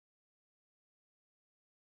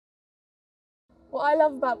What I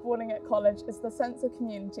love about boarding at college is the sense of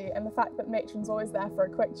community and the fact that matron's always there for a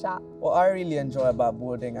quick chat. What I really enjoy about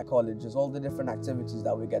boarding at college is all the different activities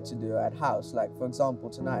that we get to do at house. Like, for example,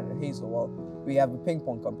 tonight at Hazelwell, we have a ping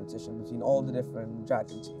pong competition between all the different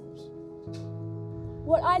dragon teams.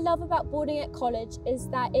 What I love about boarding at college is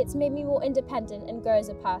that it's made me more independent and grow as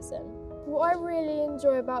a person. What I really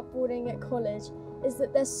enjoy about boarding at college is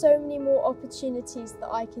that there's so many more opportunities that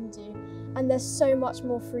I can do, and there's so much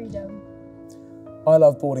more freedom. I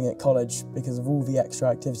love boarding at college because of all the extra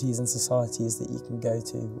activities and societies that you can go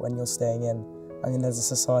to when you're staying in. I mean, there's a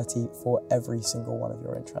society for every single one of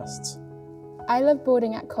your interests. I love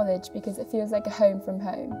boarding at college because it feels like a home from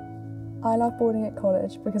home. I love boarding at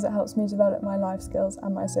college because it helps me develop my life skills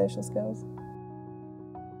and my social skills.